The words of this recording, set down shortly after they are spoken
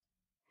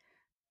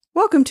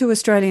Welcome to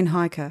Australian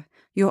Hiker,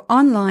 your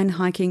online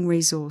hiking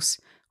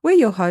resource. We're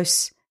your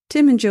hosts,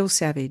 Tim and Jill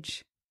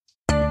Savage.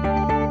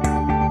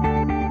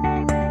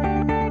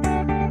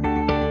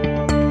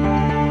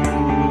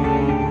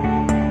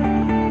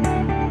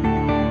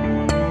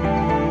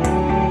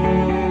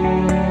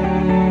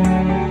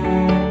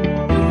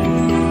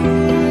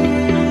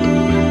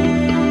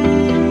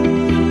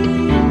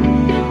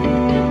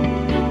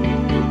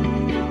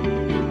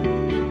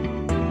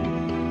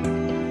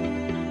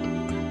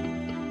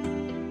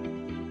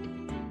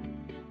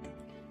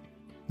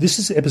 This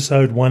is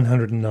episode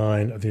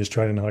 109 of the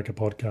Australian Hiker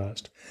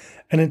podcast.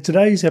 And in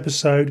today's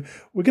episode,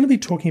 we're going to be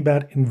talking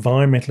about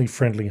environmentally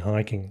friendly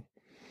hiking.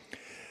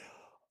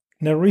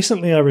 Now,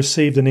 recently I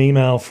received an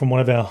email from one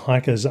of our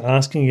hikers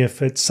asking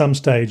if at some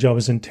stage I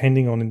was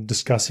intending on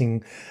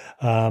discussing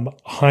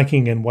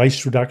hiking and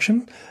waste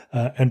reduction,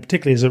 and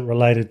particularly as it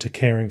related to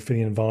caring for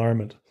the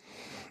environment.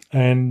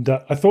 And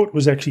I thought it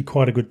was actually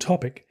quite a good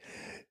topic.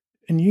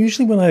 And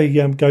usually when I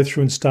go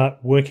through and start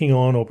working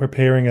on or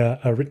preparing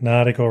a written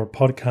article or a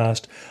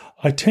podcast,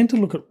 I tend to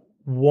look at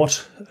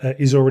what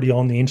is already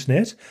on the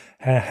internet,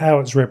 how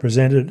it's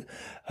represented,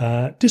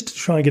 just to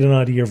try and get an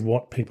idea of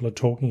what people are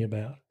talking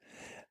about.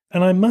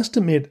 And I must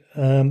admit,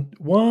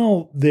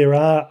 while there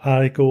are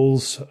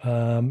articles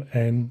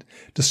and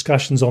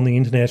discussions on the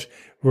internet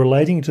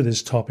relating to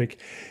this topic,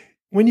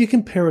 when you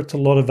compare it to a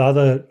lot of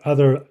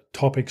other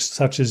topics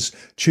such as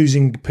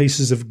choosing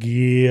pieces of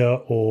gear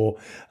or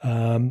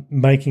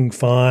making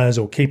fires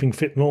or keeping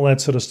fit and all that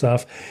sort of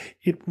stuff,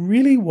 it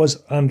really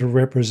was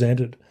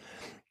underrepresented.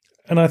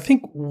 And I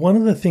think one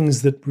of the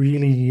things that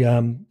really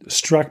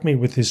struck me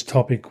with this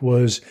topic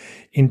was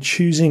in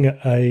choosing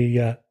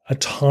a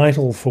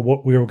title for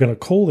what we were going to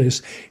call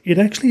this, it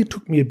actually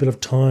took me a bit of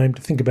time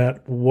to think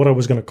about what I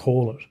was going to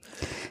call it.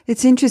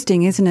 It's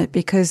interesting, isn't it?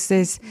 Because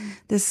there's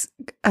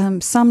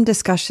some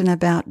discussion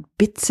about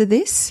bits of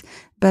this,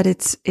 but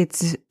it's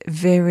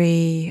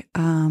very,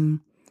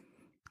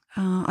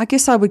 I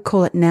guess I would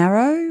call it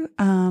narrow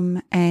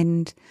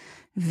and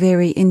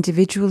very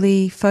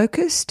individually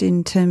focused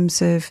in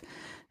terms of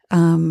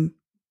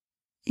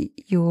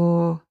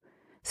your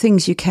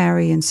things you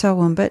carry and so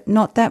on, but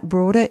not that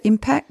broader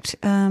impact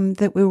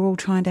that we're all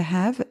trying to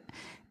have,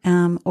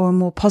 or a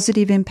more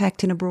positive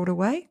impact in a broader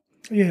way.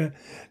 Yeah.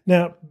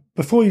 Now,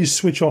 before you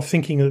switch off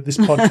thinking that this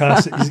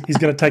podcast is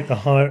going to take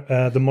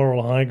the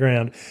moral high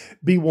ground,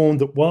 be warned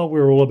that while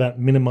we're all about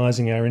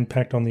minimising our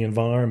impact on the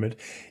environment,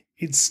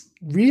 it's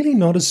really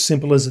not as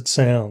simple as it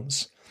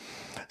sounds.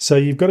 So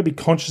you've got to be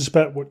conscious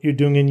about what you're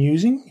doing and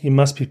using. You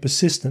must be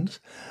persistent.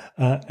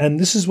 And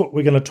this is what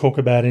we're going to talk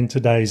about in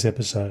today's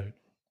episode.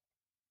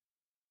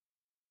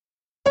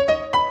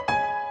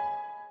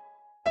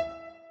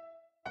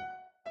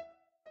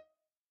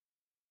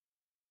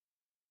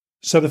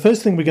 So the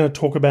first thing we're going to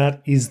talk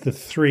about is the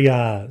 3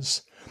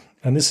 R's.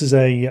 And this is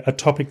a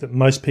topic that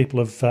most people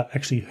have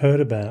actually heard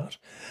about.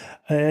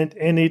 And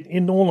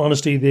in all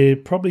honesty, they're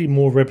probably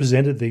more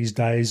represented these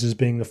days as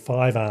being the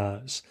 5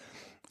 R's.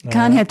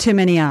 Can't have too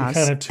many R's.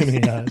 Can't have too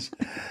many R's.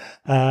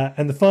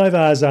 And the 5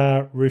 R's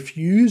are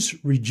refuse,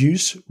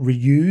 reduce,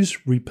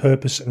 reuse,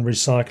 repurpose, and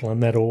recycle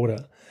in that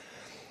order.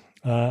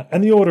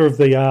 And the order of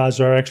the R's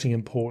are actually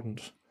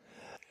important.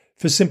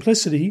 For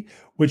simplicity,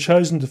 we're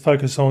chosen to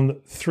focus on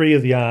 3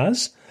 of the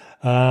R's,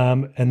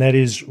 and that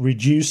is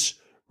reduce,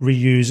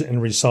 reuse, and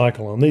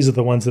recycle. And these are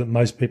the ones that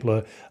most people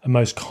are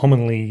most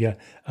commonly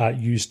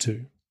used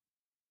to.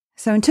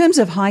 So in terms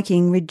of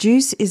hiking,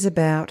 reduce is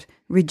about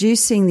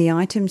reducing the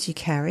items you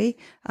carry,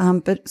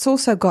 but it's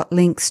also got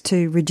links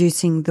to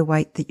reducing the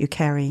weight that you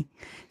carry.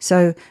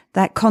 So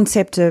that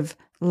concept of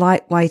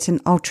lightweight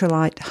and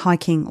ultralight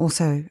hiking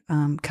also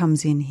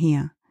comes in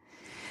here.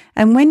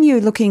 And when you're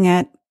looking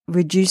at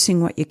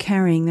reducing what you're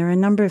carrying, there are a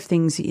number of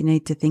things that you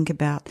need to think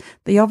about.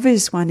 The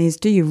obvious one is,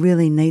 do you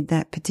really need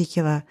that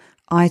particular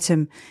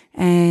item?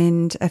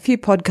 And a few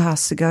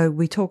podcasts ago,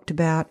 we talked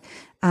about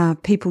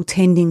people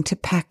tending to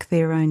pack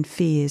their own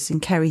fears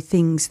and carry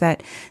things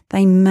that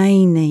they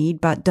may need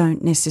but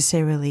don't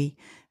necessarily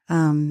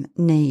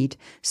need.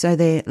 So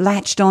they're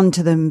latched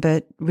onto them,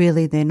 but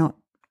really they're not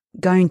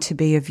going to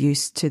be of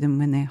use to them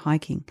when they're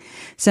hiking.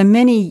 So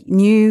many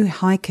new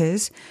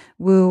hikers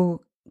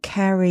will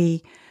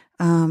carry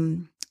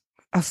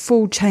a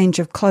full change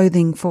of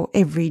clothing for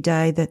every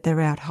day that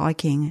they're out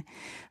hiking.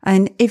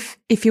 And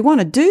if you want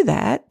to do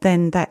that,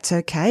 then that's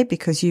okay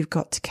because you've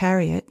got to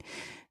carry it.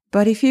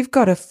 But if you've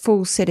got a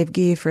full set of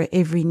gear for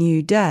every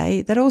new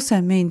day, that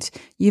also means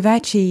you've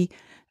actually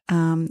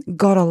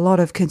got a lot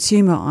of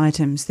consumer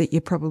items that you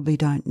probably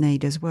don't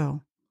need as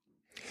well.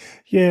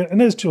 Yeah,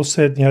 and as Jill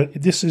said,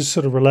 this is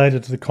sort of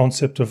related to the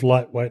concept of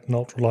lightweight and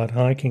ultralight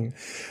hiking.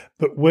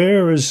 But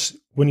whereas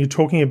when you're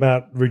talking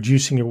about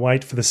reducing your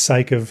weight for the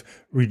sake of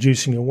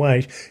reducing your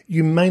weight,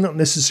 you may not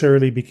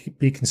necessarily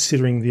be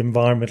considering the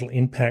environmental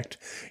impact.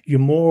 You're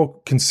more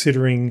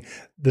considering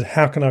that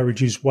how can I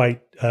reduce weight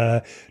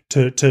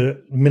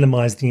to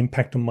minimise the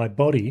impact on my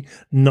body,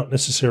 not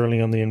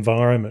necessarily on the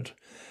environment.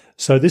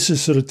 So this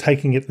is sort of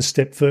taking it the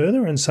step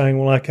further and saying,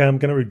 well, okay, I'm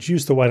going to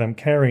reduce the weight I'm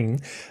carrying,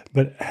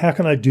 but how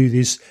can I do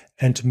this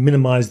and to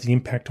minimise the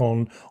impact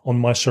on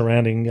my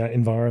surrounding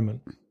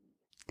environment?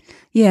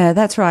 Yeah,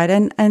 that's right.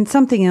 And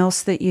something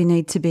else that you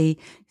need to be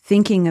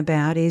thinking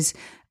about is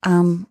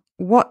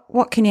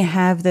what can you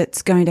have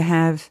that's going to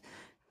have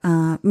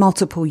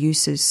multiple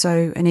uses.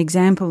 So an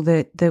example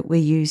that we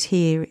use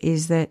here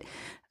is that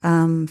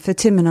for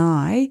Tim and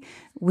I,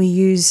 we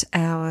use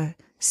our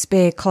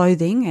spare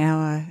clothing,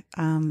 our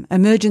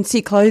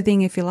emergency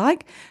clothing, if you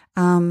like,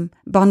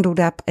 bundled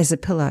up as a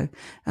pillow.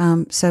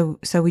 So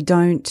we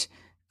don't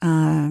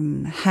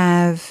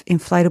have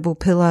inflatable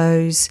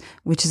pillows,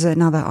 which is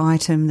another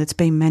item that's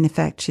been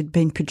manufactured,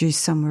 been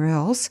produced somewhere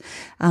else.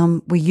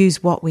 We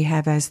use what we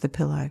have as the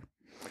pillow.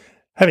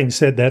 Having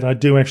said that, I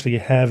do actually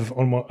have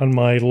on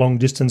my long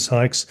distance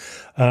hikes,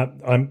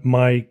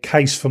 my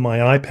case for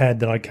my iPad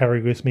that I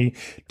carry with me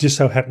just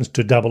so happens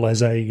to double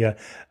as an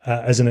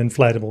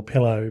inflatable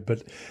pillow.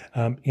 But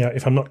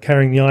if I'm not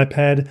carrying the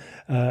iPad,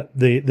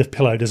 the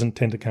pillow doesn't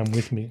tend to come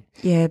with me.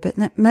 Yeah, but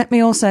let me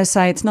also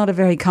say it's not a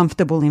very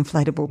comfortable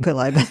inflatable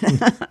pillow.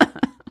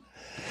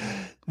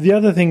 The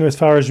other thing as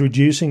far as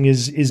reducing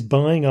is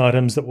buying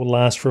items that will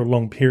last for a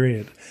long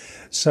period.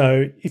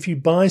 So if you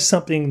buy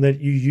something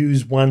that you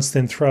use once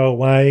then throw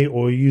away,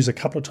 or you use a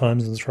couple of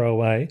times and throw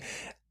away,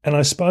 and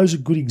I suppose a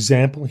good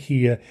example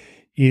here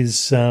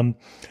is, can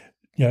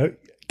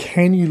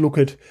you look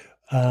at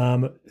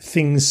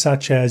things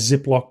such as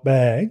Ziploc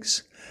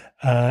bags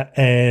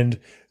and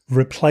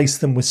replace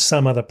them with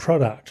some other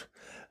product?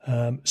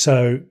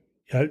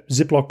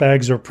 Ziploc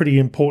bags are a pretty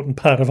important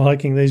part of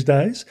hiking these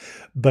days,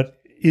 but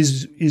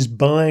is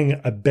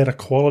buying a better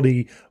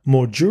quality,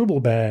 more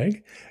durable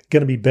bag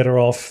going to be better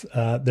off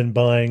than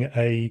buying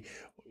a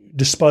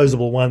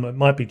disposable one that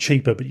might be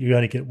cheaper, but you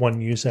only get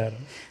one use out of it?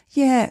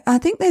 Yeah, I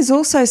think there's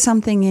also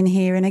something in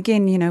here. And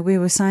again, we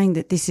were saying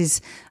that this is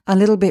a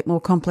little bit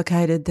more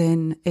complicated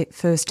than it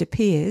first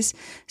appears.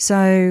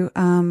 So,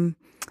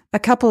 a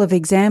couple of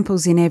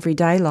examples in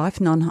everyday life,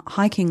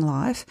 non-hiking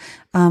life,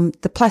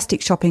 the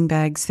plastic shopping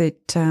bags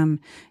that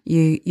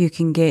you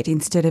can get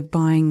instead of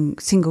buying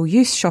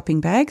single-use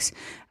shopping bags.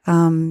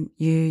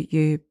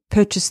 You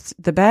purchase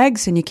the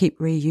bags and you keep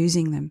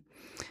reusing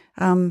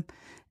them.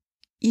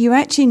 You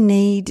actually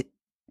need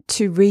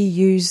to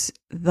reuse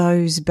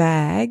those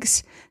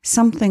bags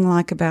something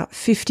like about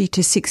 50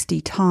 to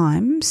 60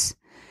 times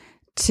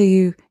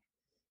to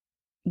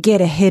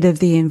get ahead of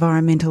the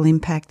environmental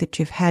impact that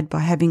you've had by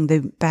having the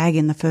bag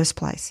in the first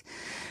place.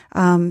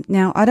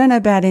 Now, I don't know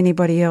about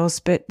anybody else,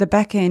 but the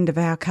back end of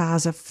our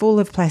cars are full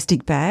of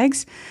plastic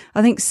bags.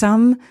 I think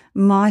some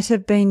might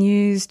have been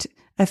used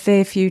a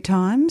fair few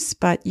times,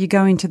 but you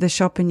go into the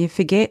shop and you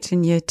forget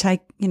and you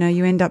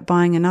end up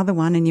buying another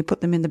one and you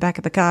put them in the back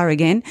of the car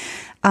again.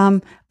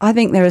 I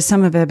think there are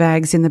some of our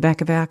bags in the back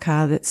of our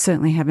car that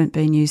certainly haven't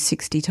been used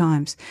 60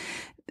 times.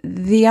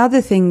 The other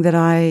thing that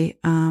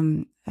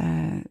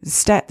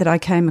stat that I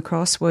came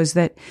across was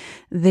that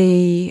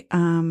the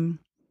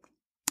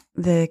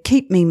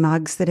Keep Me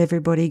mugs that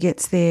everybody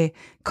gets their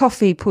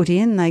coffee put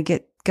in, they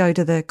go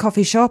to the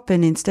coffee shop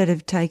and instead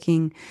of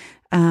taking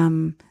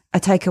a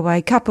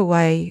takeaway cup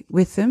away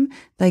with them,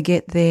 they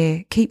get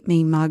their Keep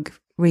Me mug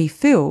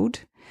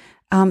refilled.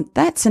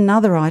 That's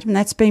another item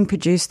that's been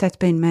produced, that's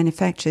been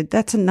manufactured.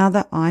 That's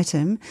another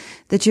item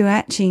that you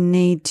actually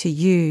need to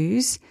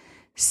use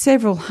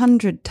several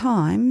hundred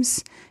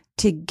times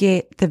to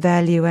get the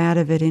value out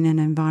of it in an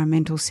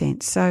environmental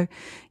sense. So,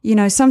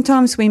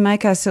 sometimes we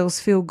make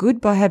ourselves feel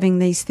good by having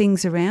these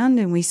things around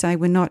and we say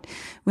we're not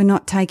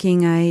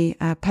taking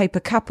a paper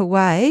cup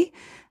away.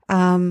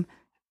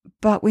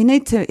 But we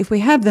need to, if we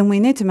have them, we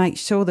need to make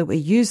sure that we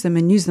use them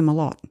and use them a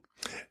lot.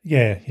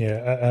 Yeah.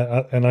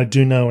 And I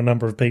do know a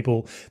number of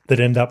people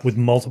that end up with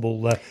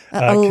multiple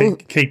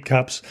keep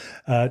cups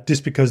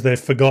just because they've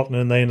forgotten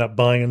and they end up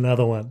buying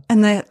another one.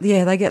 And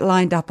they get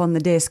lined up on the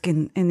desk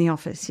in the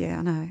office. Yeah,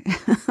 I know.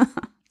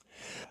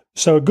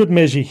 So a good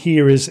measure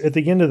here is at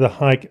the end of the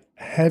hike,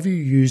 have you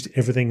used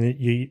everything that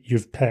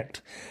you've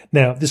packed?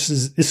 Now, this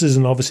is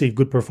an obviously a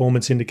good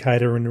performance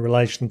indicator in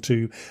relation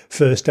to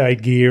first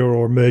aid gear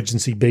or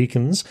emergency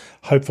beacons.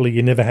 Hopefully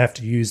you never have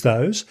to use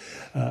those.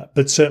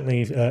 But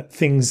certainly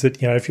things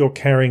that, if you're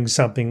carrying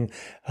something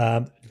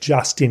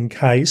just in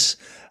case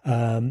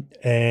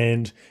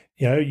and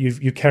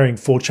you're carrying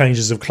 4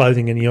 changes of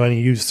clothing and you only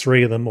use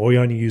 3 of them or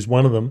you only use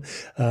 1 of them,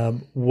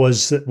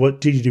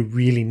 did you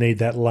really need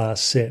that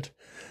last set?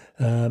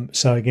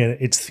 So again,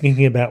 it's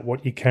thinking about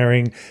what you're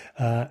carrying.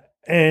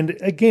 And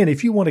again,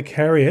 if you want to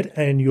carry it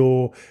and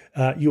you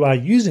are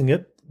using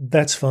it,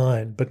 that's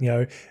fine. But,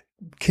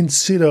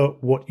 consider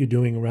what you're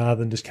doing rather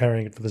than just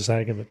carrying it for the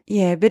sake of it.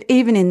 Yeah, but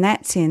even in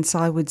that sense,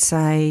 I would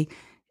say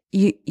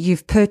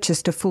you've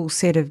purchased a full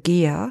set of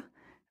gear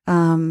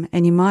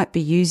and you might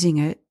be using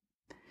it,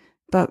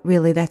 but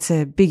really that's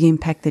a big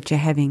impact that you're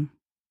having.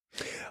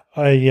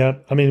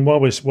 I mean, while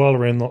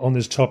we're on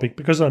this topic,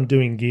 because I'm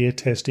doing gear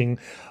testing,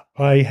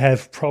 I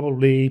have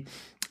probably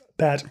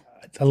about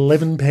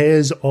 11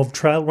 pairs of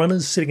trail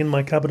runners sitting in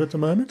my cupboard at the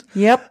moment.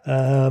 Yep.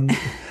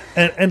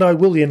 And I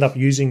will end up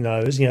using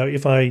those.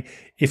 If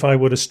I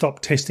were to stop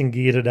testing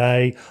gear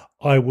today,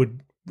 I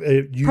would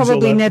use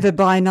probably never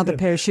buy another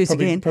pair of shoes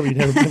again. Probably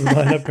never buy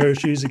another pair of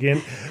shoes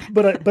again.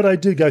 But I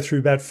do go through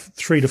about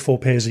 3 to 4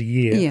 pairs a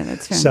year. Yeah,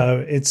 that's fair.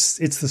 So it's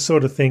the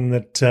sort of thing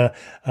that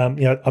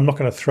I'm not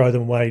going to throw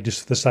them away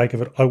just for the sake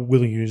of it. I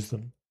will use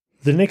them.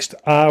 The next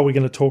R we're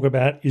going to talk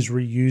about is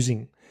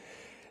reusing.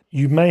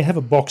 You may have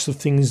a box of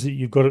things that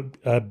you've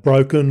got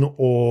broken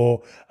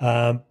or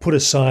put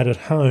aside at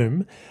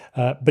home,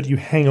 but you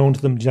hang on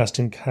to them just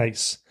in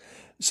case.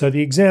 So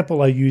the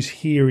example I use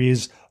here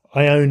is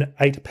I own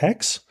 8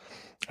 packs.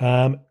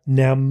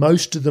 Now,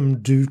 most of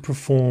them do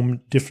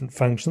perform different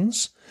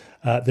functions.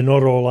 They're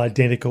not all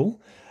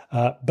identical,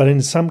 but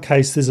in some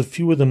cases, there's a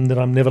few of them that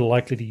I'm never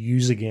likely to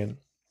use again.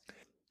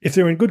 If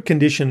they're in good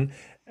condition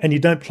and you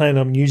don't plan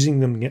on using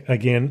them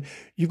again,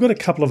 you've got a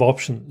couple of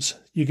options.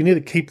 You can either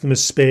keep them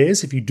as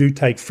spares if you do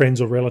take friends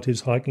or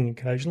relatives hiking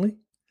occasionally.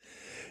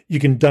 You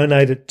can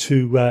donate it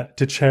to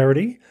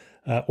charity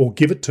or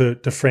give it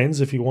to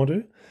friends if you want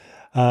to.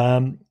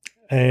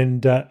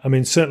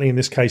 Certainly in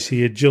this case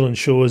here, Jill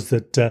ensures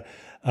that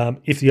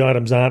if the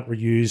items aren't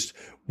reused,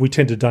 we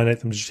tend to donate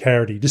them to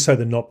charity just so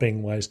they're not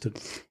being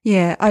wasted.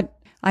 Yeah,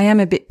 I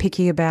am a bit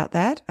picky about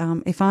that.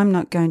 If I'm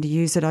not going to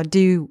use it, I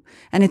do,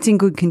 and it's in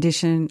good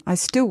condition, I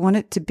still want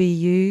it to be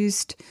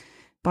used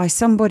by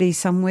somebody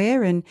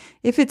somewhere. And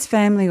if it's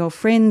family or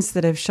friends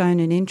that have shown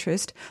an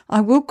interest,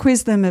 I will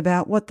quiz them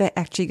about what they're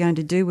actually going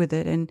to do with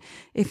it. And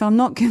if I'm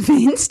not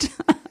convinced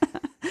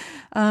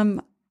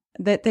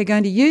that they're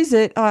going to use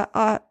it,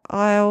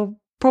 I'll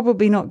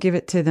probably not give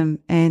it to them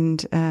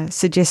and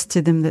suggest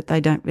to them that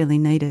they don't really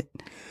need it.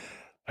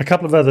 A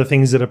couple of other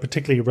things that are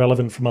particularly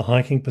relevant from a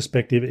hiking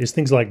perspective is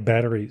things like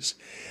batteries.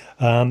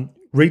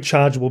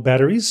 Rechargeable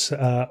batteries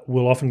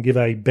will often give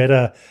a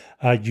better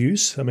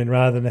use.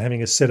 Rather than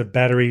having a set of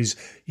batteries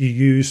you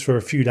use for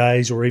a few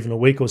days or even a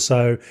week or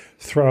so,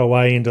 throw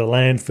away into the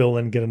landfill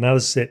and get another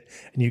set,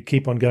 and you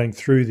keep on going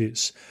through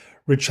this.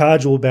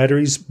 Rechargeable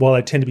batteries, while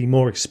they tend to be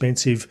more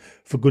expensive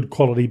for good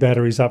quality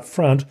batteries up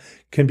front,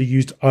 can be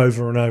used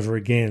over and over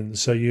again.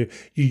 So you're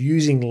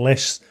using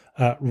less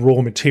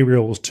raw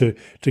materials to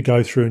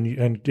go through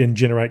and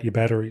generate your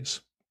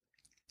batteries.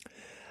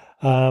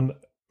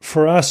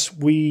 For us,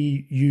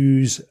 we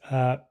use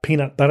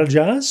peanut butter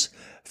jars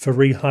for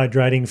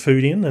rehydrating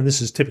food in, and this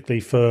is typically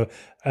for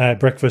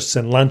breakfasts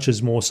and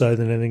lunches more so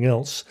than anything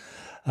else.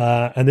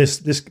 And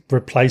this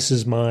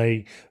replaces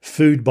my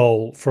food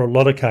bowl for a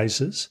lot of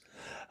cases.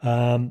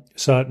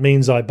 So it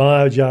means I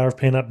buy a jar of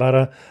peanut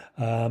butter,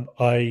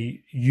 I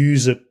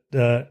use it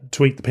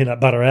to eat the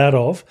peanut butter out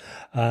of,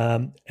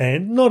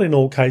 and not in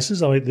all cases.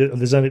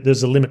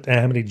 There's a limit to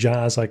how many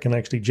jars I can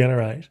actually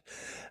generate.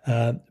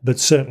 But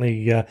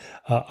certainly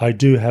I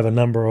do have a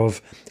number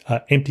of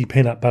empty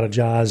peanut butter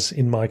jars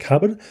in my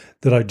cupboard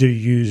that I do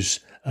use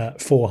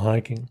for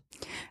hiking.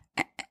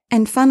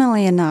 And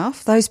funnily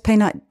enough, those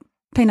peanut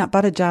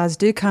butter jars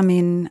do come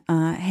in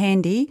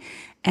handy,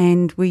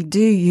 and we do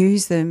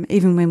use them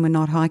even when we're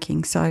not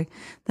hiking. So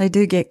they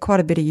do get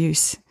quite a bit of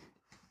use.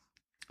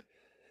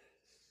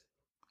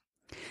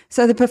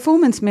 So the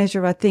performance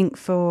measure, I think,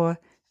 for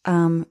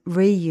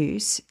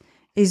reuse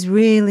is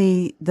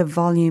really the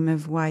volume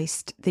of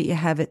waste that you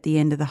have at the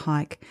end of the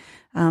hike.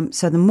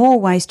 So the more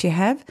waste you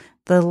have,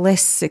 the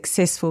less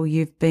successful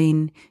you've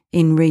been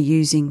in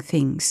reusing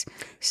things.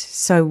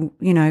 So,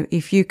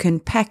 if you can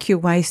pack your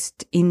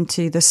waste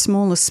into the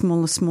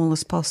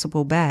smallest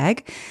possible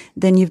bag,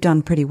 then you've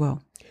done pretty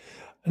well.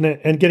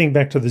 And getting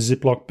back to the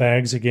Ziploc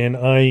bags again,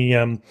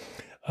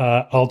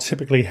 I'll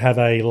typically have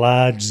a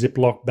large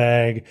Ziploc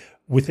bag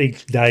with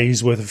each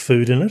day's worth of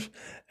food in it.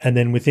 And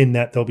then within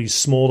that, there'll be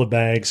smaller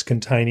bags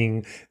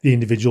containing the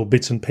individual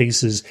bits and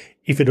pieces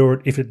if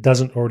it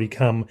doesn't already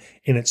come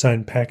in its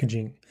own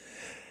packaging.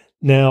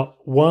 Now,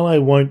 while I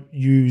won't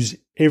use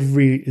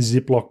every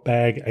Ziploc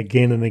bag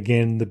again and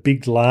again, the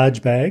big,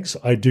 large bags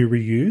I do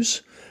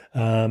reuse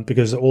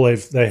because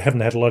they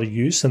haven't had a lot of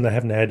use and they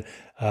haven't had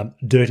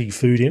dirty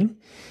food in.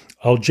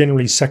 I'll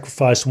generally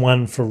sacrifice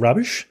one for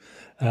rubbish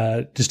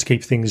just to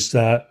keep things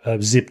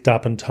zipped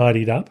up and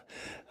tidied up.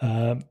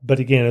 But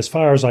again, as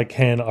far as I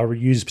can, I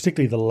reuse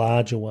particularly the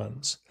larger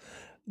ones.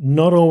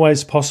 Not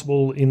always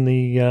possible in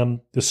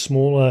the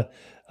smaller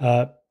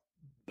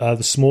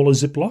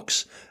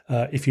Ziplocs.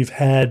 If you've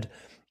had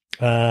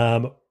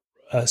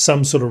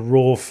some sort of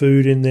raw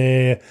food in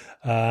there,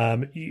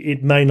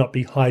 it may not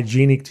be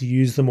hygienic to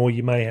use them, or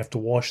you may have to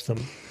wash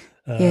them.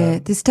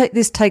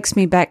 This takes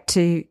me back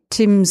to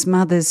Tim's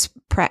mother's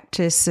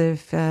practice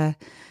of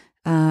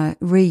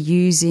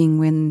reusing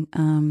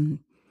when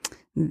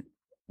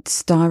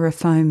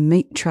styrofoam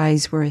meat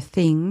trays were a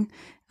thing.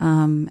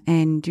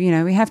 And,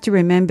 we have to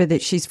remember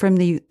that she's from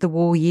the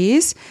war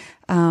years,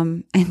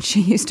 and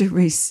she used to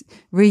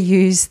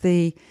reuse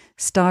the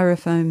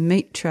styrofoam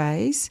meat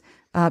trays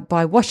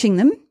by washing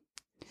them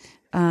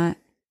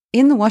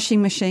in the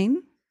washing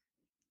machine,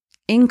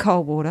 in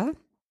cold water,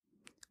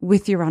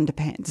 with your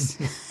underpants.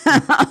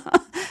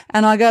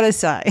 And I got to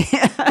say,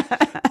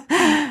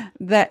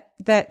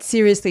 that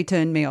seriously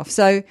turned me off.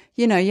 So,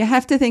 you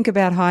have to think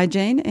about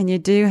hygiene, and you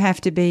do have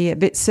to be a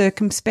bit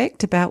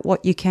circumspect about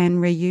what you can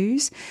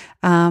reuse,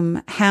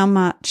 how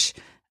much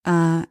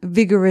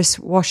vigorous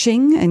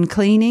washing and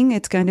cleaning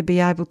it's going to be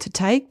able to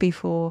take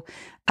before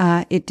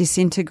it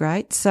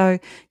disintegrates. So,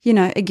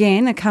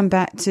 again, I come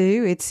back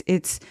to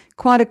it's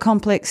quite a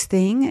complex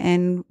thing,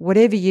 and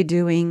whatever you're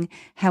doing,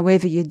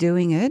 however you're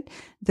doing it,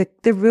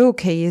 the real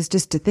key is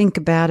just to think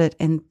about it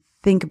and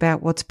think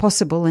about what's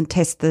possible and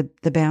test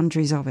the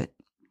boundaries of it.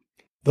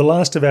 The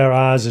last of our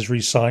R's is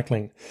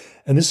recycling.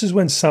 And this is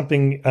when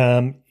something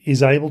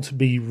is able to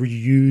be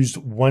reused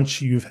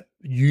once you've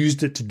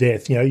used it to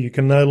death. You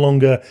can no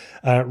longer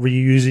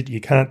reuse it.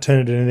 You can't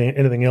turn it into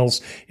anything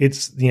else.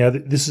 It's,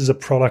 this is a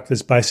product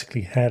that's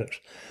basically had it.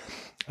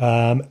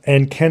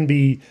 And can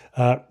be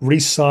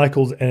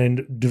recycled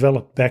and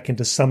developed back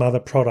into some other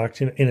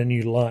product in a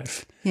new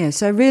life. Yeah,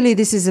 so really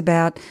this is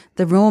about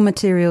the raw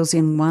materials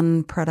in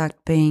one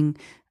product being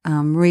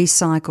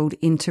recycled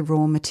into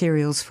raw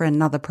materials for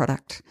another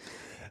product.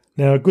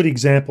 Now, a good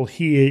example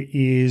here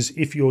is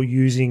if you're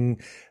using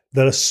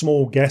the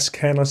small gas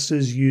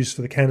canisters used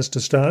for the canister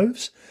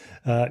stoves,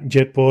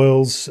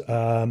 Jetboils,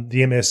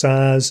 the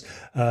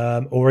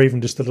MSRs, or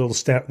even just the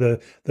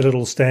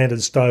little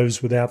standard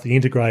stoves without the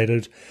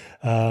integrated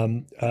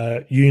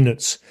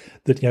units.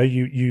 That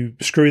you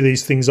screw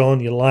these things on,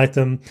 you light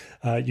them,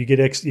 you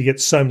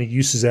get so many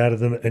uses out of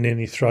them, and then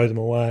you throw them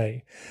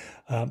away.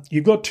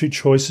 You've got two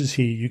choices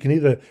here. You can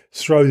either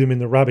throw them in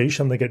the rubbish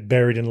and they get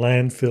buried in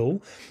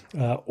landfill,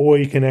 or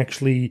you can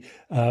actually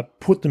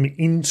put them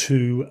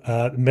into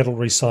metal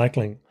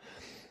recycling.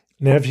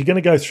 Now, if you're going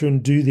to go through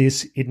and do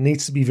this, it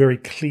needs to be very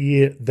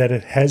clear that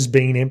it has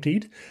been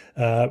emptied.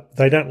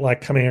 They don't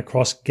like coming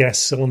across gas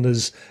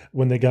cylinders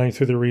when they're going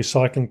through the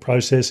recycling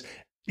process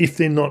if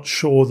they're not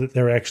sure that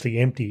they're actually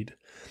emptied.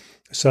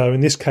 So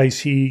in this case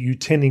here, you're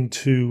tending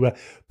to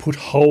put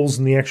holes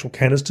in the actual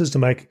canisters to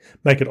make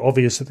it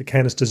obvious that the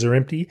canisters are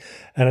empty.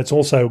 And it's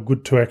also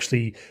good to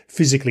actually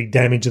physically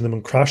damage them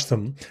and crush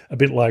them, a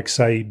bit like,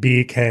 say,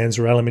 beer cans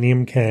or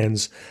aluminium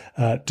cans,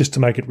 just to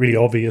make it really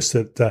obvious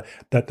that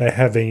they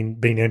have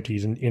been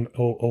emptied and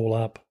all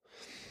up.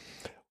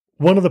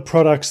 One of the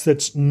products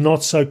that's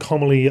not so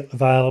commonly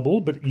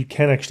available, but you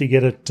can actually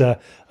get it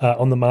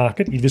on the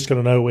market. You've just got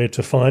to know where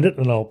to find it,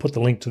 and I'll put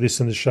the link to this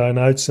in the show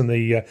notes and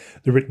the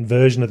written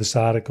version of this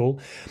article.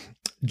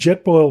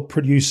 Jetboil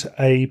produce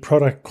a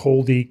product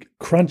called the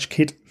Crunch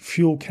Kit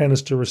Fuel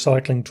Canister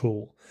Recycling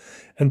Tool.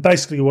 And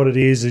basically what it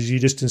is you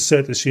just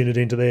insert this unit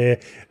into there,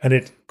 and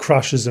it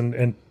crushes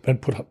and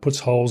puts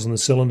holes in the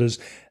cylinders.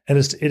 And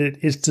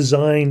it's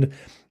designed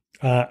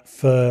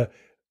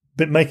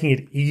but making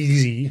it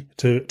easy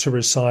to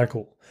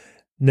recycle.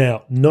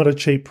 Now, not a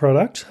cheap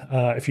product.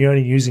 If you're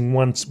only using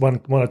one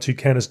or two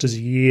canisters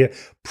a year,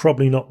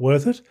 probably not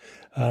worth it.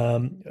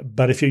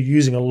 But if you're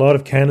using a lot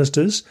of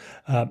canisters,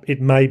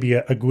 it may be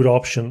a good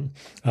option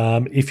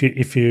if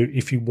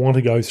you want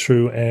to go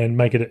through and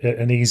make it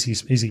an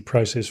easy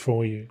process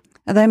for you.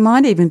 They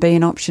might even be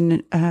an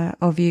option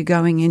of you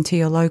going into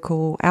your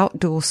local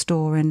outdoor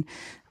store and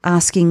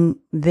asking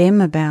them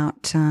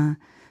about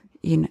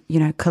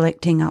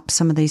collecting up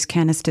some of these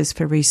canisters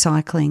for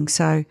recycling.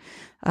 So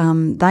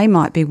they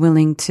might be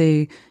willing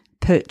to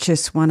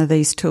purchase one of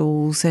these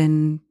tools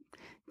and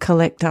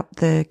collect up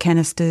the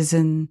canisters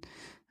and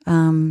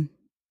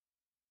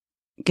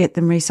get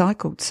them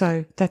recycled.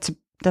 So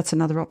that's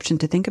another option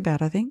to think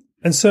about, I think.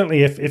 And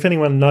certainly if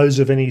anyone knows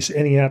of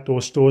any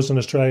outdoor stores in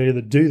Australia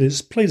that do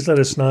this, please let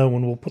us know,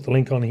 and we'll put the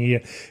link on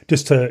here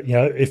just to,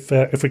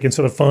 if we can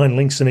sort of find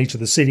links in each of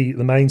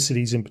the main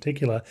cities in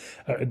particular,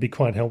 it'd be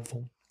quite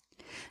helpful.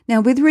 Now,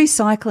 with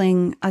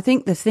recycling, I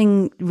think the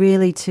thing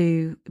really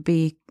to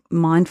be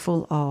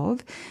mindful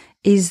of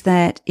is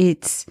that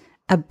it's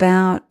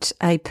about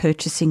a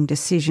purchasing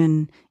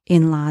decision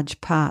in large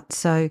part.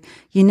 So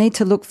you need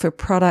to look for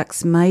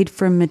products made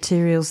from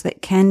materials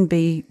that can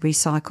be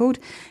recycled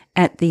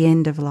at the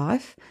end of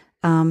life,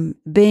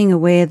 being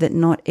aware that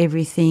not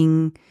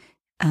everything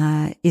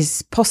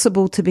is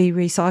possible to be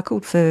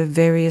recycled for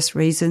various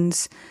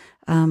reasons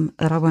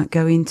that I won't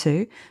go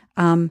into,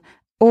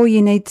 or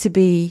you need to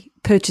be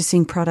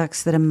purchasing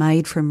products that are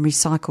made from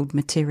recycled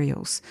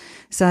materials.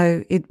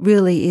 So it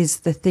really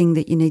is the thing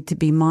that you need to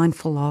be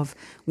mindful of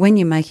when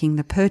you're making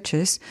the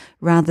purchase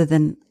rather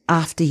than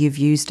after you've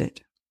used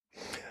it.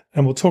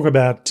 And we'll talk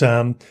about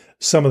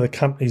some of the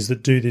companies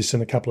that do this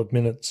in a couple of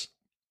minutes.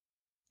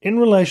 In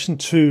relation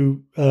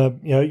to,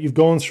 you've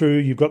gone through,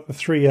 you've got the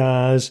 3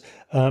 R's,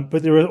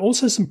 but there are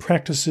also some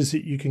practices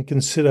that you can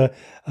consider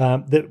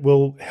that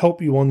will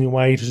help you on your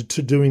way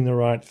to doing the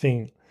right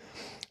thing.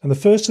 And the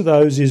first of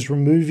those is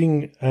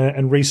removing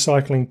and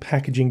recycling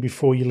packaging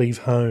before you leave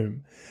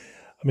home.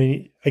 I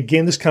mean,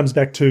 again, this comes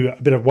back to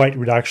a bit of weight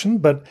reduction,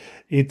 but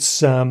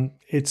it's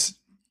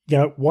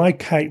why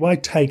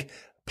take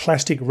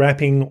plastic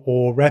wrapping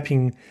or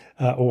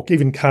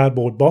even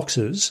cardboard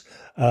boxes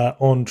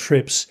on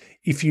trips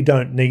if you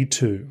don't need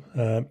to.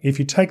 If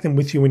you take them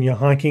with you when you're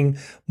hiking,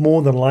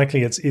 more than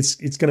likely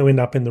it's going to end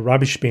up in the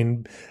rubbish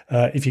bin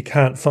if you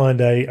can't find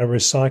a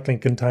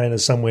recycling container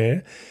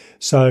somewhere.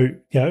 So,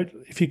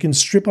 if you can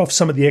strip off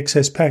some of the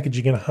excess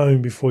packaging at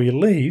home before you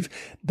leave,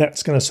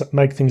 that's going to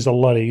make things a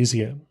lot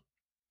easier.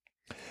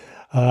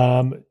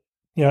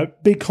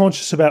 Be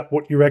conscious about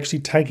what you're actually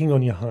taking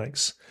on your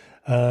hikes.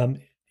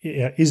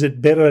 Is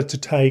it better to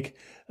take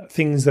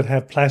things that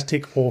have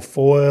plastic or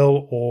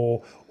foil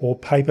or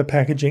paper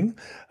packaging?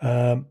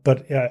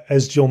 But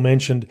as Jill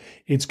mentioned,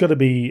 it's got to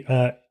be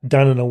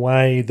done in a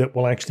way that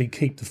will actually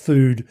keep the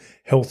food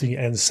healthy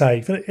and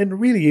safe. And it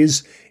really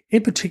is,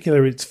 in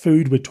particular, it's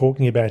food we're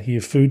talking about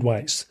here, food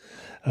waste.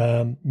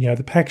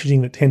 The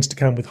packaging that tends to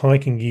come with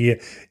hiking gear,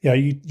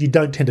 you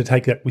don't tend to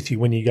take that with you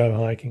when you go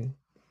hiking.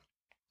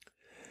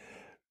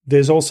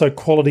 There's also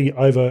quality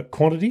over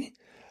quantity.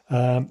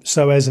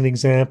 So as an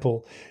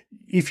example,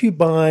 if you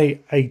buy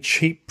a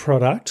cheap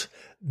product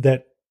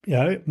that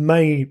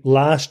may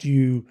last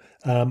you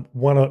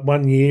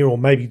 1 year or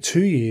maybe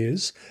 2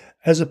 years,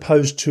 as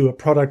opposed to a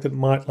product that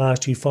might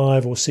last you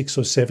 5 or 6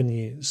 or 7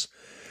 years.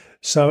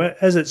 So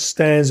as it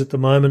stands at the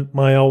moment,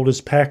 my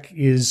oldest pack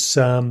is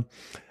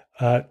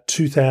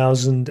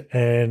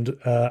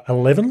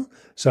 2011,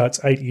 so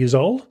it's 8 years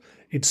old.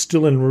 It's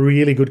still in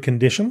really good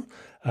condition.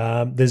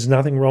 There's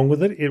nothing wrong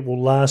with it. It will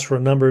last for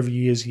a number of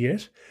years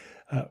yet.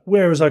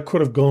 Whereas I could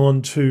have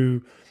gone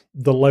to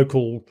the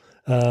local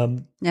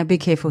now be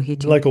careful here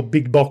too. Local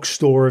big box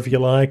store, if you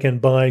like,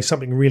 and buy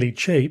something really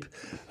cheap,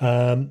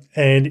 and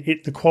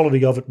the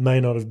quality of it may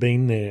not have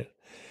been there.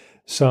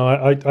 So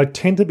I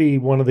tend to be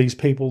one of these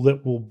people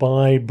that will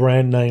buy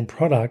brand name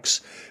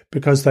products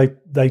because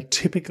they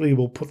typically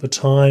will put the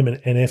time and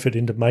effort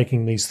into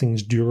making these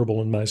things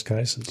durable in most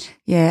cases.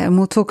 Yeah, and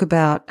we'll talk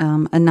about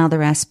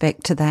another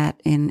aspect to that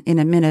in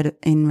a minute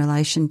in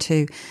relation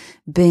to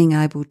being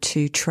able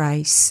to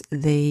trace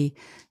the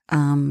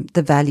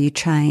value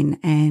chain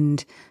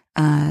and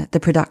the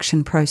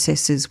production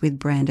processes with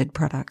branded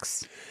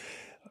products.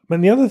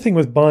 And the other thing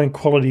with buying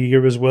quality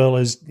gear as well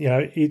is,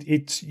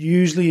 it's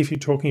usually, if you're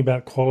talking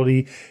about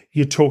quality,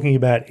 you're talking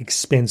about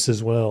expense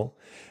as well.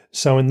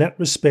 So in that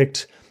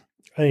respect,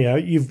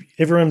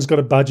 everyone's got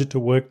a budget to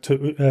work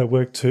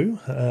to,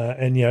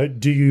 and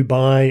do you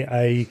buy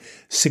a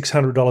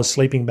 $600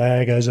 sleeping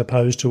bag as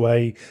opposed to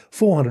a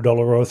 $400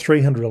 or a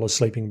 $300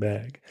 sleeping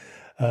bag?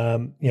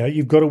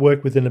 You've got to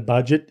work within a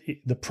budget.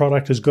 The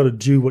product has got to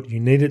do what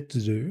you need it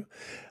to do.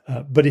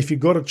 But if you've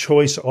got a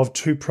choice of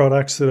two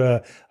products that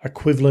are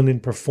equivalent in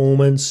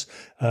performance,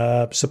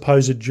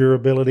 supposed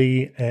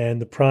durability,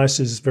 and the price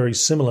is very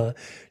similar,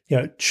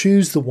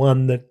 choose the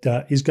one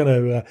that is going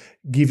to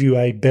give you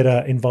a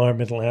better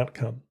environmental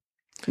outcome.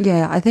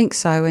 Yeah, I think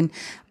so. And,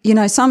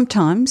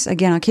 sometimes,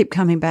 again, I keep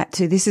coming back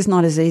to this is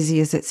not as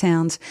easy as it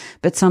sounds,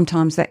 but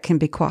sometimes that can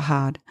be quite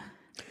hard.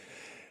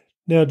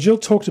 Now, Jill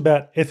talked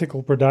about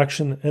ethical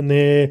production, and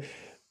the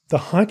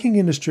hiking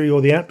industry,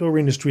 or the outdoor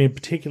industry in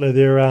particular,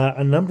 there are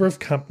a number of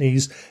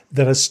companies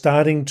that are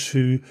starting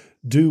to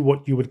do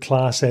what you would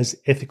class as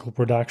ethical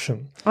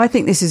production. I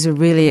think this is a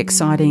really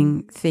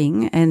exciting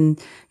thing,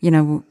 and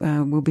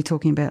we'll be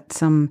talking about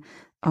some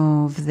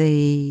of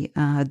the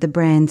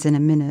brands in a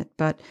minute.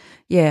 But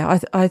yeah,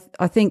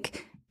 I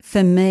think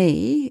for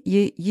me,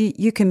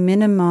 you can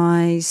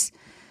minimise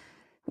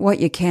what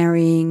you're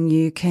carrying.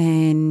 You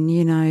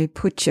can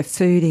put your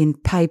food in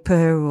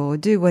paper or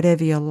do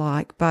whatever you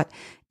like, but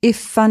if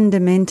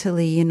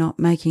fundamentally you're not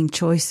making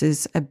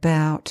choices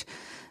about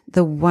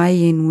the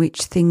way in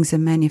which things are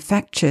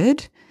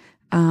manufactured,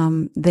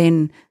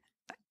 then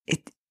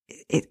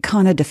it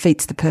kind of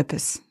defeats the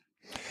purpose.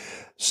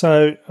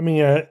 So,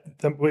 we're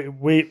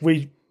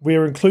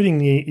including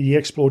the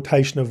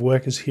exploitation of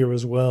workers here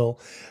as well.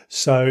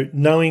 So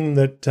knowing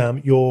that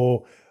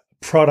your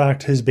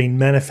product has been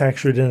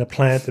manufactured in a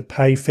plant that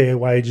pay fair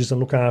wages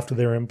and look after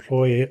their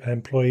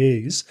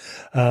employees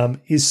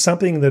is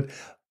something that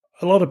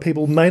a lot of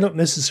people may not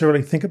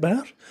necessarily think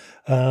about.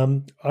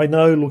 I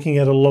know, looking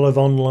at a lot of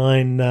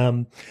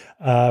online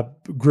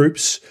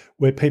groups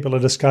where people are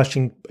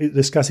discussing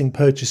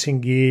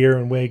purchasing gear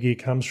and where gear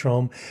comes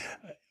from,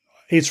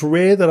 it's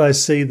rare that I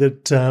see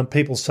that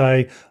people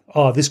say,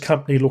 oh, this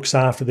company looks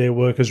after their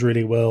workers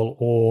really well,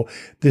 or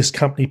this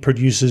company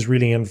produces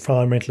really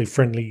environmentally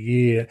friendly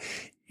gear.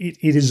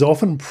 It is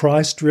often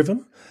price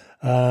driven.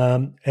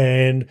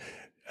 And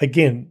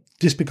again,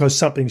 just because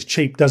something's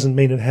cheap doesn't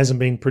mean it hasn't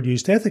been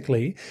produced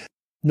ethically.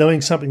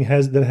 Knowing something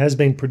that has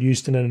been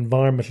produced in an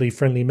environmentally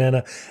friendly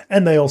manner,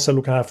 and they also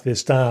look after their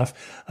staff,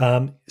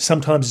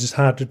 sometimes it's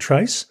hard to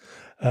trace.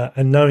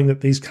 And knowing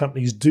that these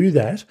companies do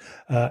that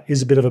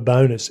is a bit of a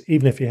bonus,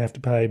 even if you have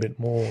to pay a bit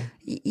more.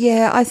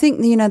 Yeah, I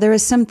think, there are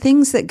some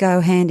things that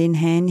go hand in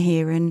hand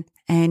here, and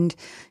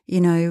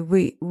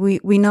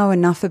we know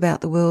enough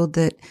about the world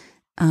that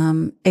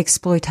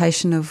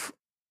exploitation of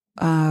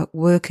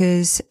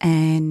workers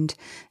and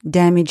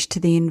damage to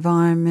the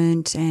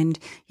environment. And,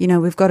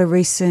 we've got a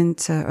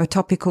recent, a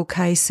topical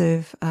case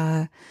of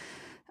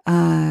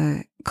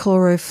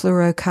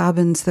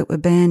chlorofluorocarbons that were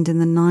banned in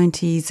the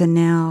 90s are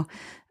now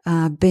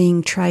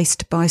being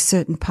traced by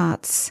certain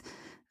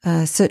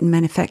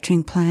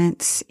manufacturing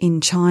plants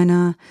in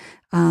China.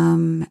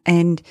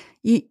 And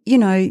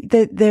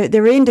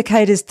there are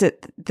indicators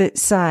that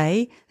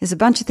say there's a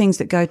bunch of things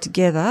that go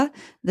together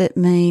that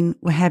mean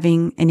we're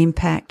having an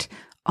impact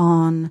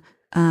on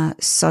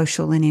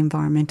social and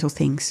environmental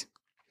things.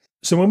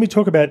 So when we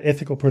talk about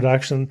ethical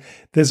production,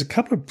 there's a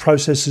couple of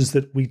processes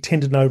that we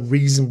tend to know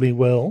reasonably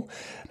well,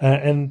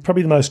 and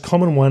probably the most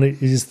common one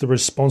is the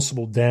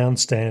Responsible Down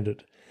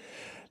Standard.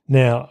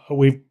 Now,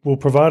 we'll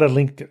provide a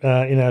link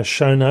in our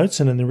show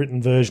notes and in the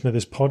written version of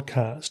this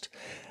podcast.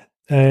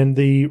 And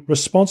the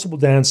Responsible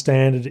Down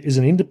Standard is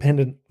an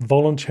independent,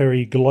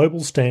 voluntary global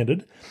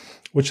standard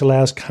which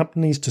allows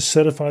companies to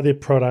certify their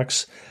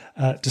products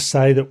to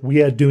say that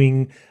we are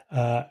doing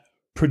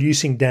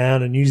producing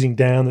down and using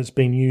down that's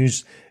been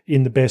used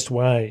in the best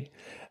way.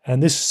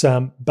 And this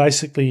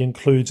basically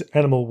includes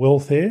animal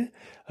welfare,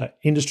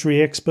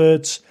 industry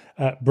experts,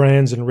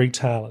 brands and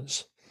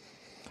retailers.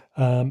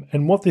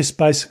 And what this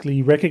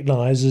basically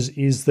recognises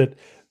is that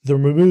the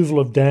removal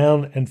of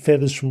down and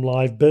feathers from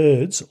live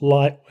birds,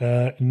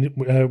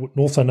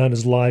 also known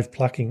as live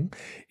plucking,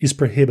 is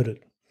prohibited.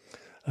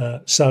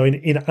 So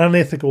in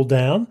unethical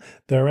down,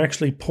 they're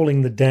actually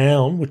pulling the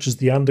down, which is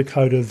the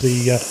undercoat of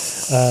the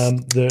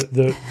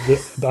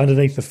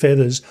underneath the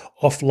feathers,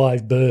 off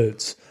live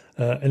birds,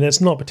 and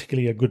that's not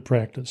particularly a good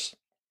practice.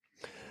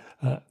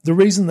 The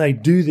reason they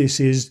do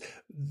this is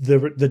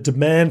the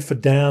demand for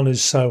down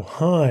is so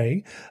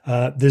high.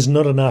 There's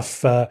not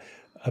enough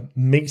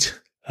meat,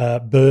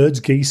 birds,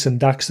 geese, and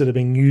ducks that are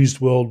being used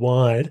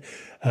worldwide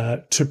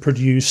to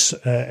produce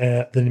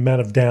the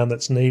amount of down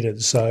that's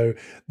needed. So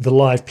the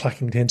live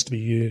plucking tends to be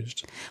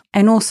used.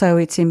 And also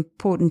it's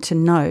important to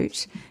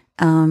note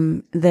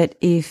that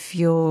if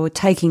you're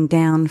taking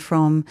down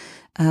from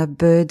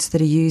birds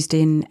that are used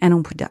in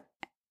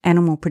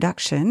animal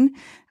production,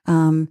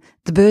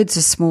 the birds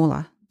are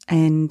smaller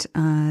and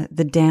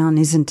the down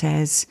isn't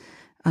as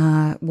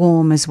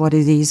warm as what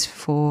it is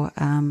for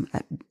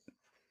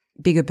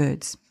bigger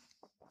birds.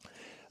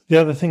 The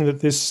other thing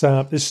that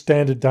this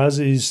standard does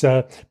is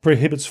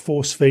prohibits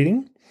force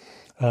feeding.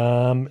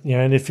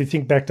 And if you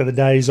think back to the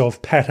days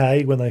of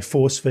pate, when they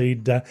force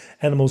feed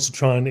animals to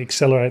try and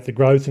accelerate the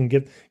growth and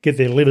get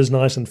their livers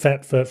nice and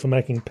fat for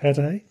making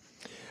pate.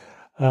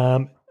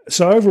 So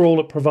overall,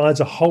 it provides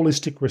a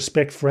holistic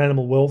respect for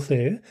animal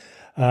welfare,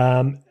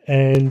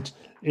 and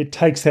it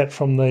takes that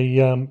from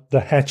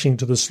the hatching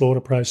to the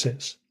slaughter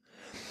process.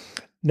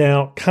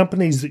 Now,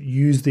 companies that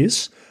use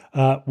this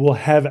will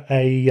have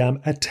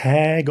a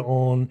tag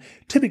on,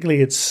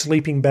 typically it's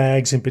sleeping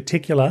bags in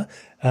particular,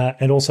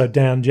 and also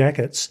down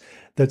jackets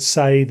that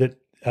say that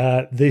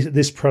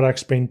this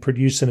product's been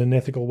produced in an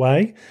ethical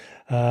way.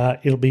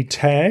 It'll be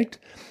tagged,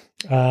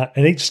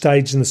 and each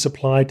stage in the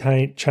supply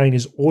chain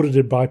is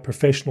audited by a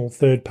professional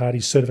third-party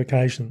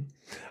certification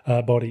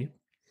body.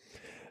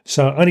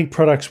 So only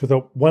products with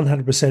a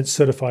 100%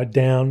 certified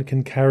down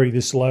can carry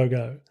this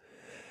logo.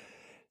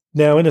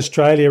 Now, in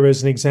Australia,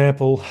 as an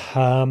example,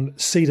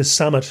 Cedar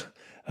Summit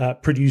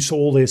produce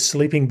all their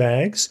sleeping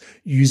bags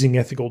using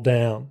ethical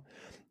down.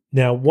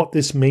 Now, what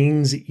this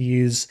means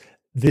is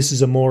this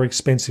is a more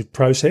expensive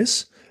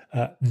process.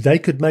 They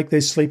could make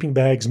their sleeping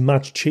bags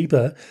much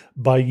cheaper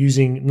by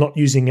not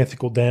using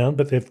ethical down,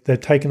 but they've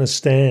taken a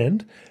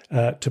stand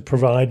to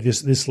provide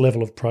this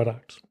level of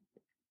product.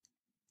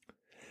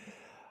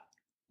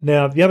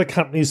 Now, the other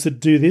companies that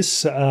do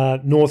this are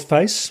North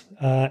Face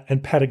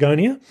and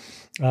Patagonia.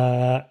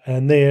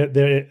 And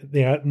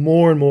they're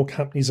more and more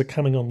companies are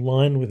coming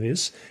online with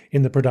this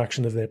in the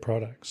production of their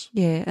products.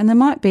 Yeah, and there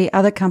might be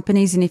other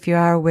companies, and if you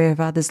are aware of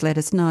others, let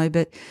us know.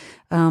 But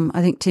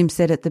I think Tim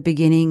said at the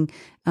beginning,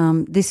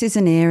 this is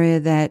an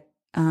area that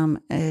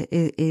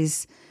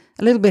is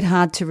a little bit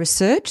hard to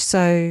research.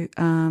 So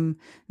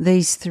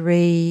these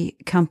three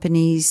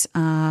companies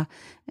are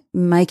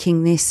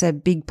making this a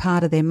big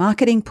part of their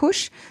marketing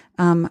push.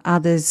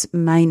 Others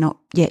may not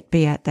yet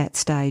be at that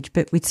stage,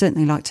 but we'd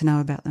certainly like to know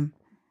about them.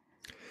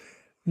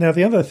 Now,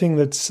 the other thing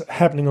that's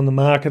happening on the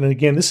market, and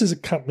again, this is a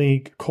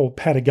company called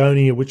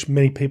Patagonia, which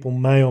many people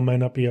may or may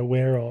not be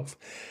aware of.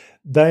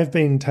 They've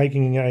been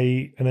taking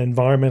an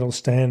environmental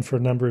stand for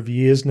a number of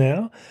years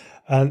now,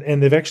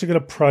 and they've actually got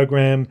a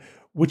program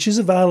which is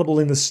available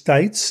in the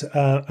States,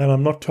 and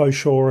I'm not too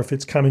sure if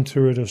it's coming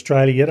through to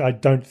Australia yet. I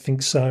don't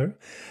think so.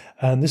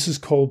 And this is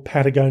called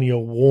Patagonia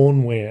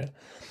Wornwear.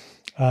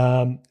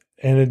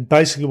 And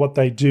basically what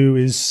they do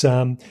is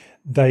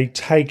they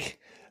take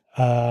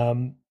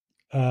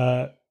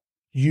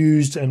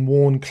used and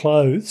worn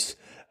clothes,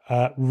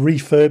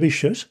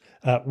 refurbish it,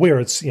 where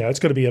it's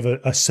got to be of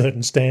a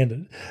certain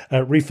standard,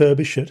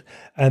 refurbish it,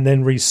 and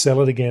then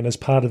resell it again as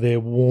part of their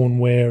worn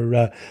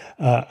wear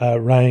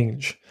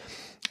range.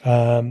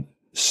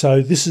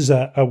 So this is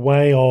a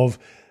way of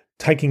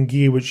taking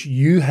gear which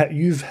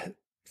you've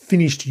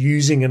finished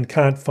using and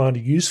can't find a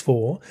use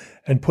for,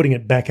 and putting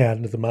it back out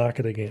into the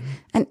market again.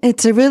 And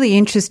it's a really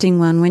interesting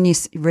one. When you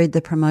read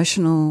the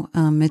promotional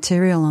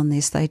material on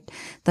this, they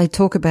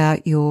talk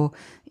about your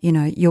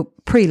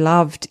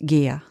pre-loved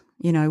gear,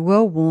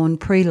 well-worn,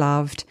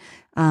 pre-loved,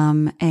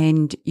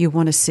 and you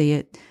want to see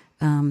it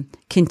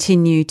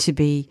continue to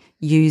be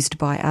used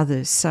by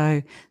others.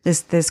 So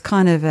there's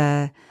kind of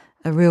a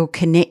real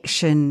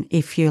connection,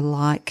 if you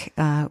like,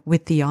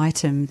 with the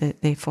item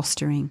that they're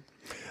fostering.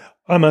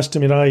 I must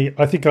admit,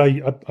 I think I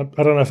don't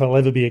know if I'll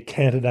ever be a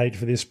candidate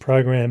for this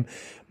program.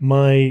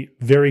 My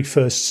very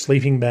first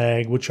sleeping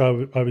bag, which I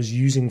was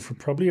using for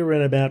probably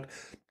around about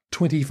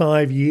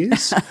 25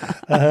 years.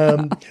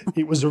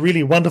 It was a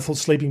really wonderful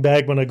sleeping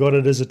bag when I got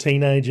it as a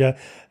teenager,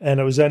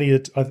 and it was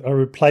only I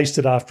replaced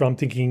it after I'm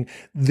thinking,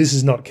 this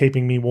is not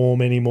keeping me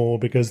warm anymore,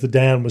 because the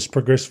down was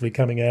progressively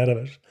coming out of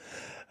it.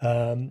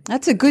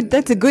 That's a good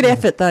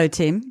effort though,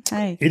 Tim.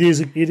 Hey, it is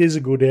a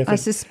good effort. I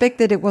suspect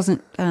that it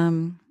wasn't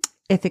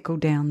ethical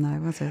down though,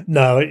 was it?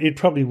 No, it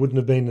probably wouldn't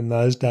have been in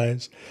those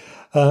days.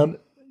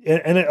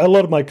 And a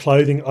lot of my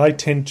clothing, I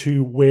tend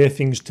to wear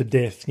things to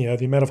death.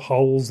 The amount of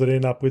holes that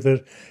end up with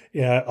it.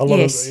 A lot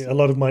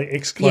of my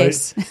a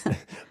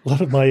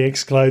lot of my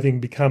ex-clothing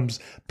becomes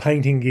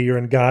painting gear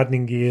and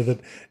gardening gear that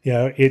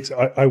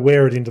I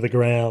wear it into the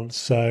ground.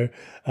 So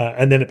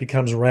and then it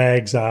becomes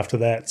rags after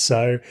that.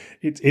 So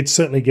it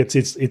certainly gets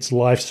its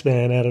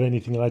lifespan out of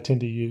anything that I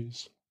tend to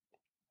use.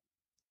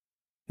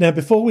 Now,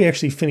 before we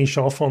actually finish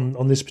off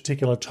on this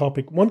particular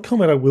topic, one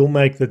comment I will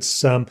make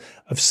that's of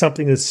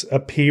something that's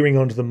appearing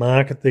onto the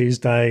market these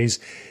days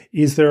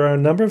is there are a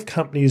number of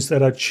companies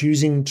that are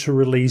choosing to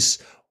release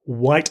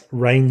white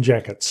rain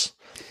jackets.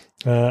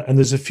 And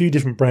there's a few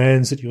different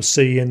brands that you'll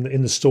see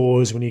in the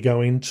stores when you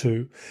go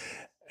into.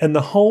 And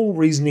the whole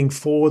reasoning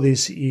for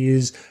this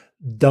is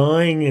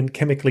dyeing and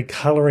chemically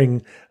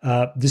colouring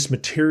this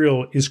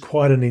material is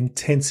quite an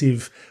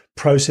intensive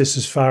process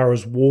as far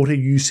as water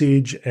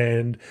usage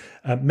and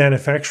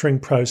manufacturing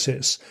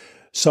process.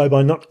 So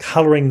by not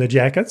colouring the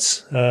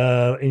jackets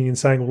and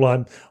saying,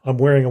 well, I'm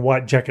wearing a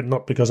white jacket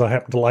not because I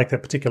happen to like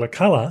that particular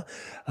colour,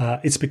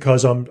 it's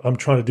because I'm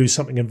trying to do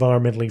something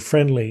environmentally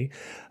friendly.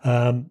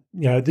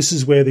 This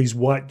is where these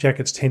white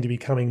jackets tend to be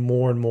becoming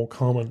more and more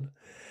common.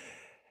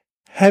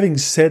 Having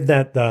said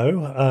that,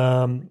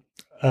 though,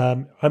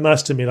 I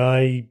must admit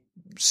I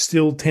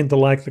still tend to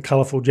like the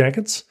colourful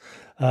jackets.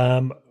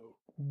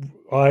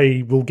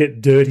 I will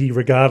get dirty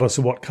regardless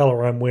of what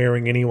colour I'm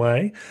wearing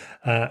anyway.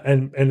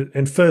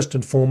 And first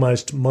and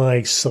foremost,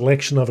 my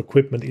selection of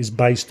equipment is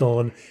based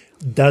on,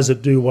 does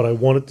it do what I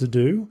want it to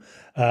do,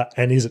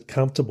 and is it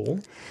comfortable?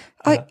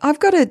 I've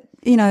got a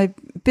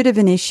bit of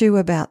an issue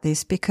about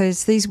this,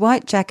 because these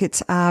white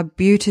jackets are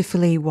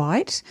beautifully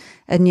white,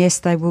 and yes,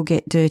 they will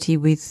get dirty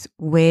with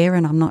wear,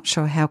 and I'm not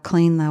sure how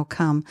clean they'll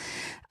come.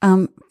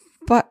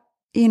 But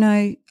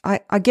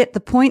I get the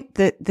point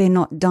that they're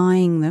not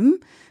dyeing them.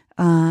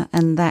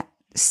 And that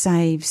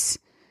saves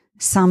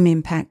some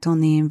impact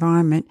on the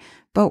environment.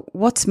 But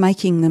what's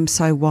making them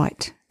so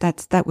white?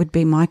 That would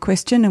be my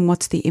question. And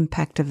what's the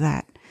impact of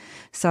that?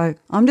 So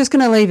I'm just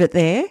going to leave it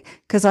there,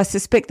 because I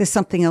suspect there's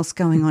something else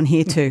going on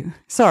here too.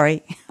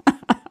 Sorry.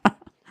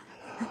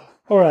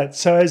 All right.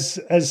 So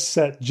as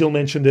Jill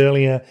mentioned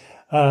earlier,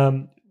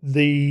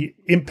 the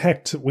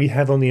impact we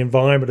have on the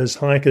environment as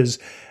hikers,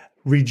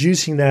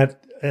 reducing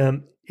that,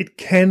 it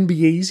can be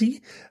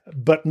easy,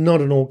 but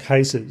not in all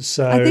cases.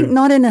 So I think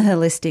not in a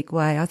holistic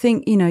way. I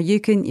think, you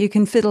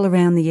can fiddle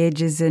around the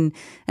edges, and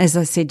as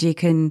I said, you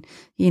can,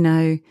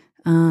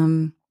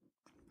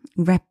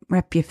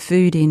 wrap your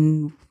food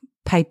in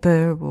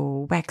paper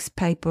or wax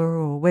paper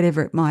or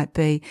whatever it might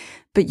be.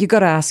 But you've got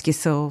to ask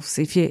yourselves,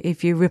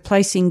 if you're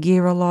replacing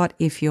gear a lot,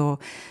 if you're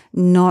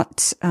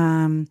not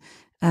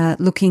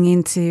looking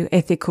into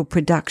ethical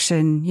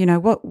production,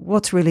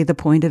 what's really the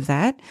point of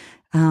that?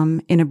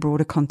 In a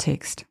broader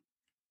context.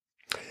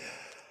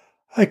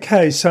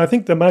 Okay, so I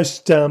think the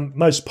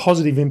most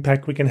positive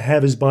impact we can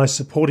have is by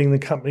supporting the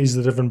companies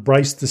that have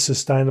embraced the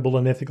sustainable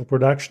and ethical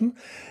production.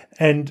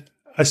 And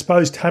I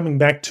suppose, coming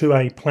back to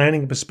a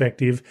planning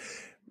perspective,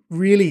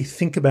 really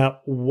think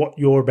about what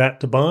you're about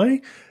to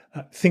buy.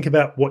 Think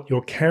about what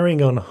you're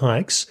carrying on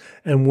hikes,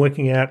 and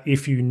working out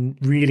if you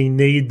really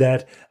need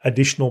that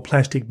additional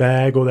plastic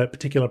bag or that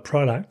particular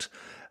product.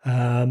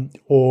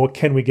 Or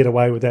can we get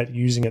away without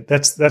using it?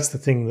 That's the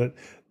thing, that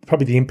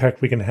probably the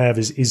impact we can have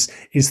is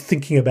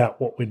thinking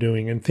about what we're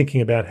doing and thinking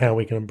about how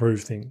we can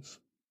improve things.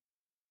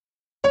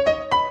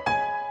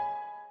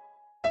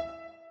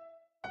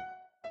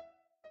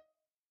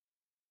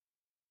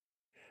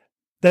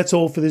 That's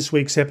all for this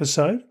week's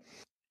episode.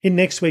 In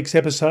next week's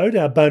episode,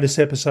 our bonus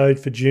episode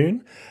for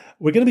June,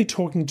 we're going to be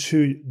talking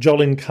to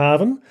Jolyn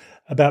Carvin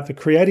about the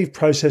creative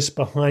process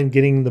behind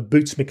getting the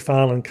Boots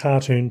McFarlane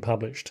cartoon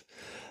published.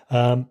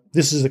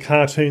 This is a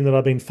cartoon that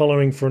I've been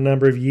following for a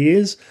number of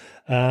years,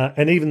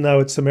 and even though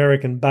it's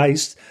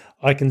American-based,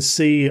 I can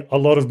see a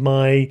lot of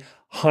my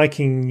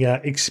hiking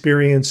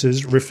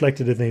experiences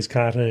reflected in these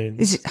cartoons.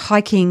 Is it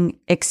hiking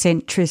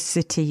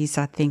eccentricities,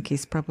 I think,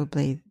 is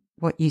probably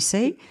what you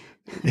see.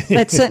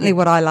 That's certainly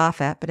what I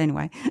laugh at, but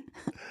anyway.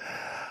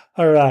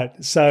 All right.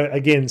 So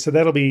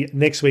that'll be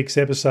next week's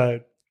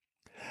episode.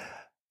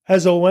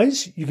 As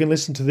always, you can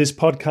listen to this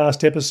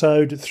podcast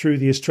episode through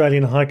the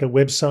Australian Hiker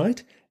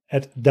website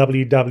at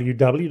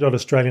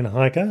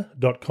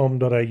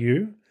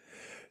www.australianhiker.com.au,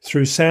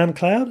 through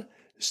SoundCloud,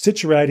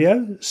 Stitcher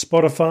Radio,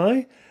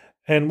 Spotify,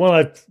 and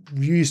while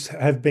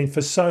have been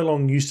for so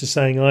long used to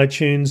saying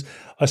iTunes,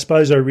 I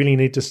suppose I really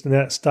need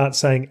to start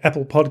saying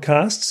Apple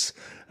Podcasts,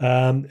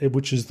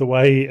 which is the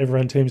way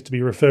everyone seems to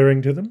be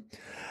referring to them.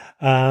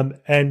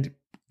 And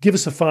give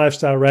us a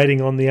 5-star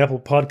rating on the Apple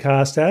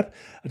Podcast app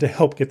to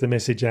help get the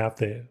message out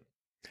there.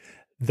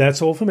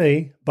 That's all for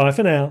me. Bye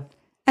for now.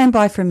 And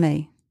bye from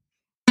me.